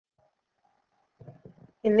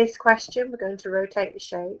In this question, we're going to rotate the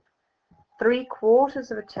shape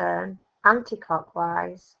 3/4 of a turn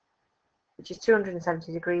anti-clockwise, which is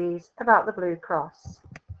 270 degrees, about the blue cross.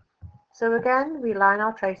 So again, we line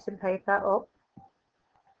our tracing paper up,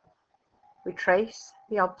 we trace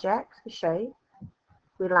the object, the shape,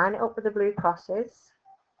 we line it up with the blue crosses.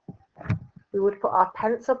 We would put our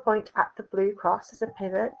pencil point at the blue cross as a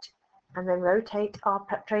pivot, and then rotate our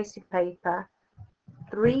tracing paper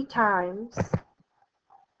 3 times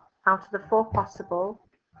out of the 4 possible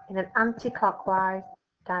in an anti-clockwise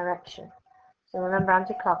direction. So remember,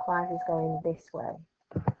 anti-clockwise is going this way.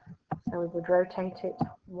 So we would rotate it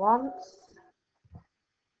once,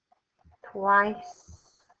 twice,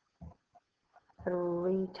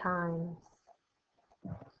 3 times.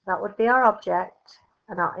 That would be our object,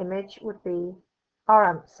 and our image would be our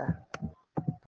answer.